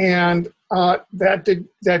 and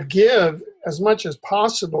that give, as much as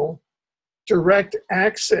possible, direct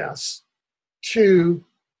access to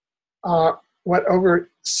what over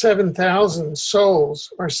 7,000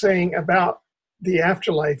 souls are saying about the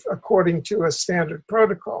afterlife according to a standard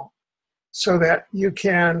protocol, so that you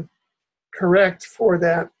can correct for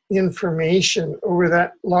that information over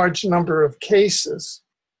that large number of cases.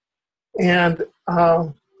 And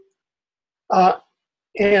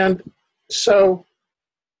so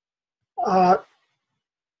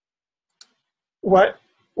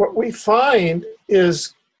what we find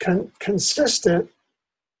is consistent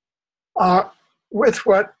with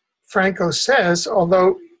what Franco says,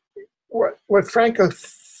 although what Franco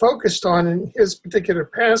focused on in his particular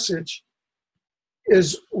passage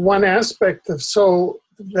is one aspect of soul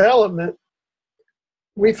development.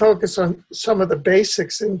 We focus on some of the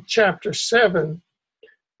basics in chapter 7,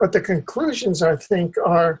 but the conclusions, I think,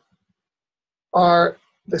 are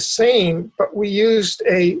the same, but we used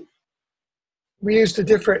a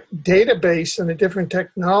different database and a different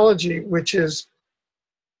technology, which is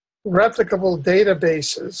replicable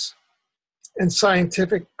databases and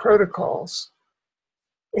scientific protocols.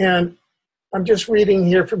 And I'm just reading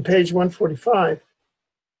here from page 145.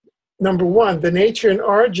 Number 1, the nature and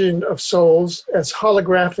origin of souls as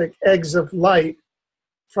holographic eggs of light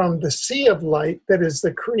from the sea of light that is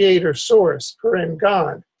the creator source, paren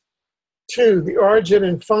God. 2, the origin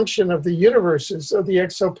and function of the universes of the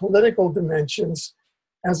exopolitical dimensions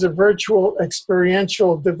as a virtual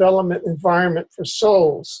experiential development environment for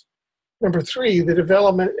souls. Number 3, the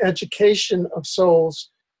development education of souls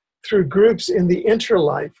through groups in the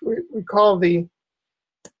interlife. We call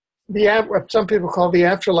what some people call the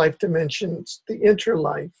afterlife dimensions, the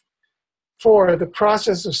interlife. 4, the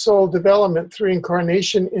process of soul development through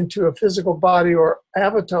incarnation into a physical body or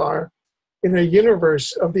avatar in a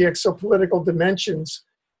universe of the exopolitical dimensions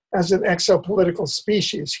as an exopolitical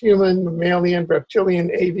species, human, mammalian,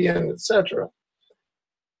 reptilian, avian, etc.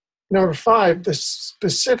 Number 5, the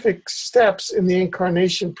specific steps in the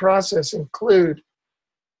incarnation process include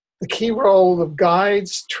the key role of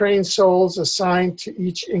guides, trained souls assigned to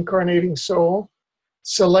each incarnating soul,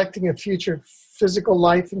 selecting a future physical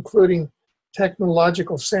life, including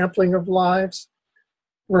technological sampling of lives,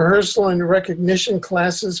 rehearsal and recognition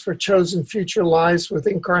classes for chosen future lives with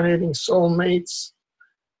incarnating soulmates,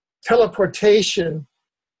 teleportation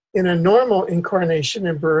in a normal incarnation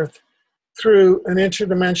and birth through an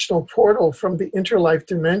interdimensional portal from the interlife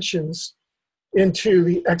dimensions into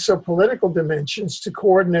the exopolitical dimensions to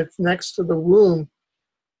coordinates next to the womb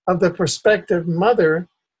of the prospective mother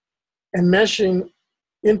and meshing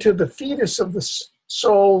into the fetus of the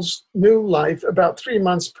soul's new life about 3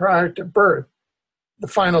 months prior to birth, the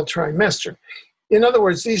final trimester. In other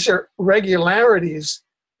words, these are regularities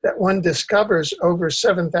that one discovers over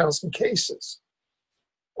 7,000 cases.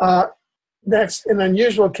 Next, in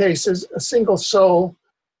unusual cases, a single soul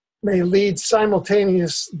may lead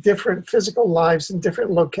simultaneous different physical lives in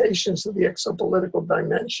different locations of the exopolitical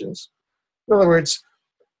dimensions. In other words,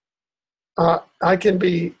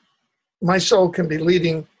 my soul can be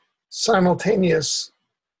leading simultaneous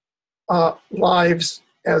lives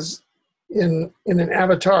as in an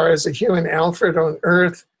avatar as a human Alfred on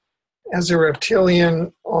Earth, as a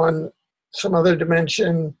reptilian on some other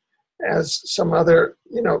dimension, as some other,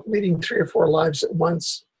 leading 3 or 4 lives at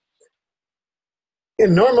once.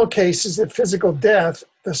 In normal cases, at physical death,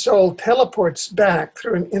 the soul teleports back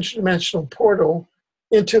through an interdimensional portal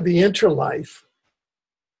into the interlife.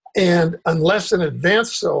 And unless an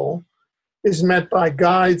advanced soul is met by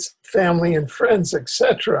guides, family, and friends,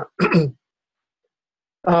 etc.,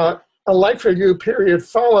 a life review period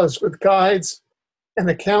follows with guides and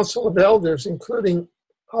a council of elders, including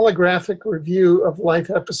holographic review of life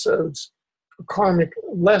episodes for karmic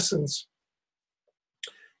lessons.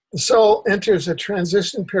 The soul enters a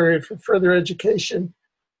transition period for further education,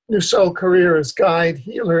 new soul career as guide,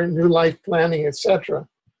 healer, new life planning, etc.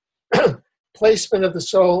 Placement of the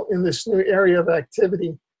soul in this new area of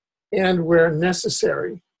activity and where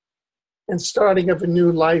necessary, and starting of a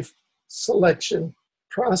new life selection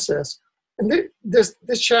process. And this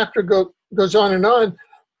chapter goes on and on,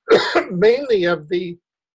 mainly of the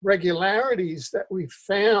regularities that we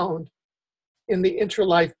found in the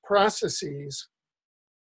interlife processes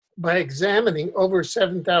by examining over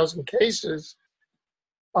 7,000 cases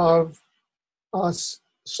of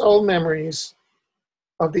soul memories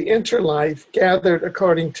of the interlife gathered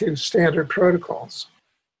according to standard protocols.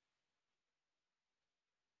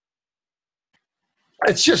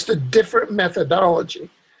 It's just a different methodology.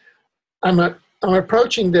 I'm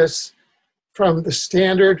approaching this from the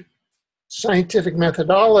standard scientific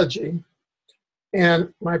methodology,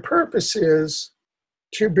 and my purpose is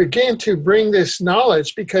to begin to bring this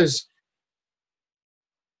knowledge, because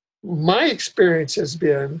my experience has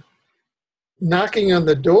been knocking on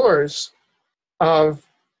the doors of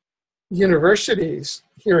universities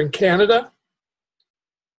here in Canada,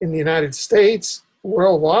 in the United States,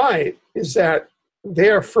 worldwide, is that they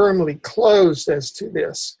are firmly closed as to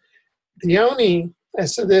this.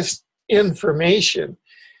 As to this information,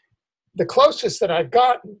 the closest that I've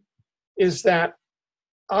gotten is that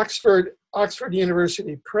Oxford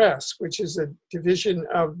University Press, which is a division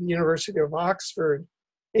of the University of Oxford,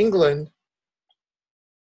 England,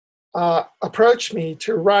 approached me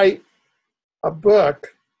to write a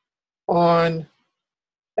book on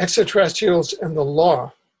extraterrestrials and the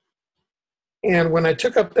law. And when I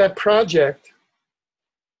took up that project,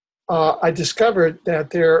 I discovered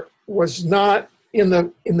that there was not in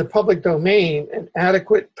the public domain an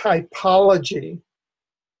adequate typology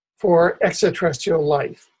for extraterrestrial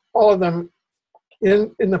life. All of them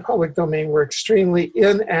in the public domain were extremely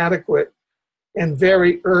inadequate and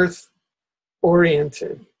very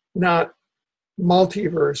Earth-oriented, not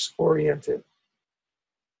multiverse-oriented.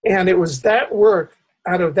 And it was that work,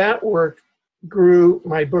 out of that work grew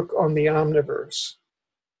my book on the Omniverse.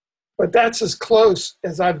 But that's as close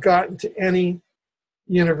as I've gotten to any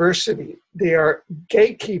university. They are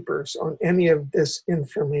gatekeepers on any of this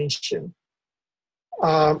information.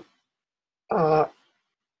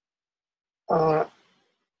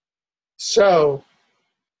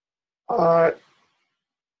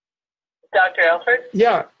 Dr. Alfred?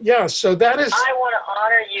 Yeah, so that is... I want to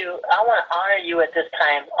honor you at this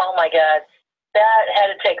time. Oh my God. That had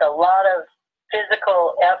to take a lot of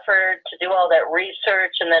physical effort to do all that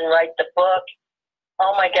research and then write the book.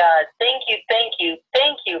 Oh my God. Thank you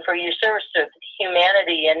for your service to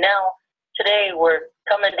humanity. And now today we're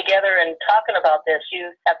coming together and talking about this.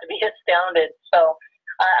 You have to be astounded. So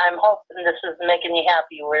I'm hoping this is making you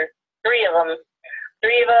happy. We're three of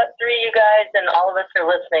you guys, and all of us are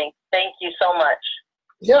listening. Thank you so much.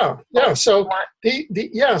 Yeah. So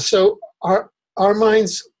so our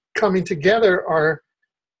minds coming together are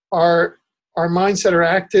minds that are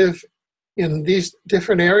active in these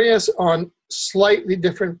different areas on slightly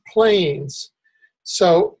different planes.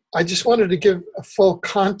 So I just wanted to give a full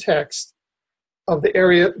context of the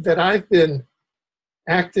area that I've been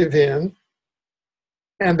active in,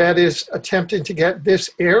 and that is attempting to get this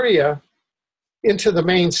area into the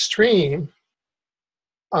mainstream,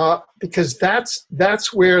 because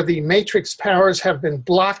that's where the matrix powers have been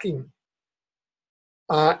blocking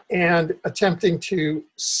and attempting to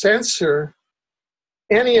censor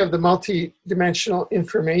any of the multidimensional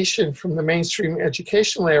information from the mainstream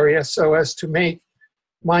educational area so as to make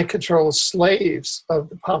mind control slaves of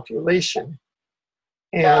the population.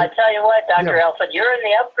 And, well, I tell you what, Dr. Alfred, you're in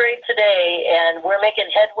the upgrade today, and we're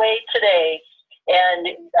making headway today.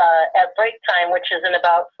 And at break time, which is in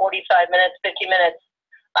about 45 minutes, 50 minutes,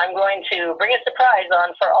 I'm going to bring a surprise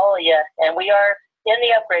on for all of you. And we are in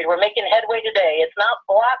the upgrade. We're making headway today. It's not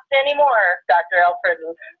blocked anymore, Dr. Alfred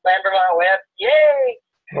Lambermont Webb. Yay!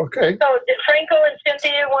 Okay. So did Franco and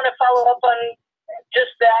Cynthia want to follow up on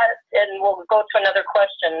just that? And we'll go to another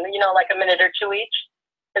question, like a minute or two each.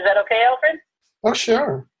 Is that okay, Alfred? Oh,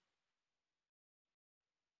 sure.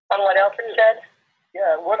 On what Alfred said?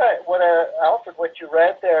 Yeah, Alfred, what you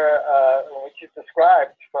read there, what you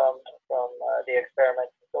described from the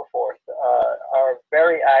experiments and so forth, are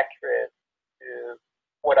very accurate to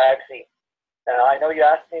what I've seen. Now, I know you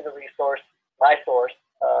asked me the resource, my source.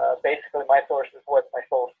 Basically, my source is what my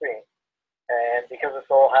soul streams, and because the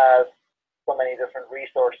soul has so many different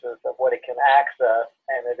resources of what it can access,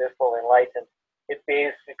 and it is fully enlightened, it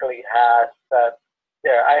basically has that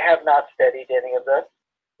there. I have not studied any of this.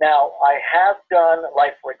 Now, I have done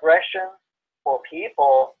life regression for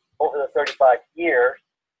people over the 35 years,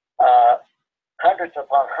 hundreds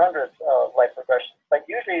upon hundreds of life regressions, but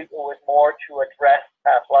usually it was more to address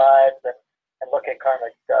past lives and look at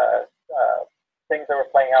karmic things that were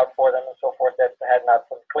playing out for them and so forth that had not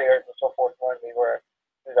been cleared and so forth when we were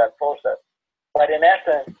through that process. But in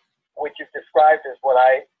essence, what you've described is what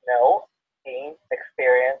I know, seen,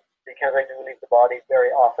 experienced, because I do leave the body very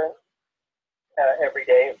often. Every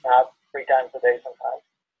day, if not 3 times a day sometimes.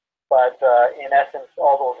 But in essence,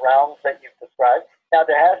 all those realms that you've described. Now,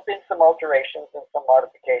 there has been some alterations and some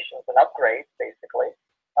modifications and upgrades, basically,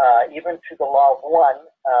 even to the law of one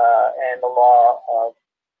and the law of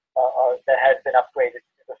that has been upgraded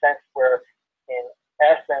to the sense where, in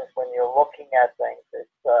essence, when you're looking at things,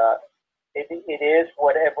 it is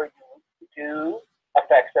whatever you do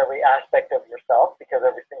affects every aspect of yourself, because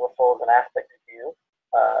every single soul is an aspect of you.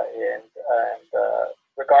 And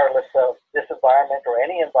regardless of this environment or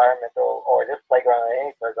any environment or this playground or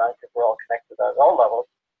any playground, because we're all connected at all levels,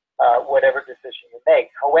 whatever decision you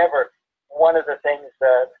make. However, one of the things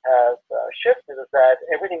that has shifted is that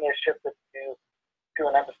everything is shifted to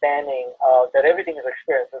an understanding that everything is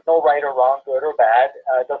experienced. There's no right or wrong, good or bad.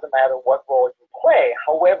 It doesn't matter what role you play.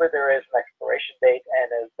 However, there is an expiration date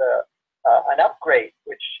and is an upgrade,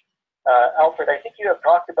 which, Alfred, I think you have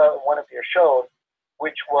talked about in one of your shows,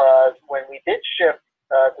 which was when we did shift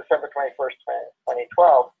December 21st,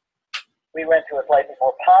 2012, we went to a slightly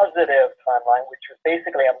more positive timeline, which was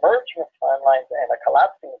basically a merging of timelines and a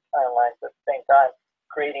collapsing of timelines at the same time,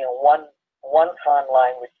 creating a one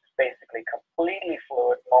timeline, which is basically completely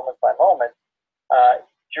fluid, moment by moment.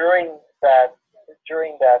 During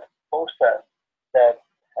that process that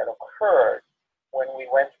had occurred when we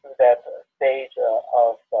went through that stage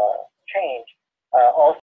of change, also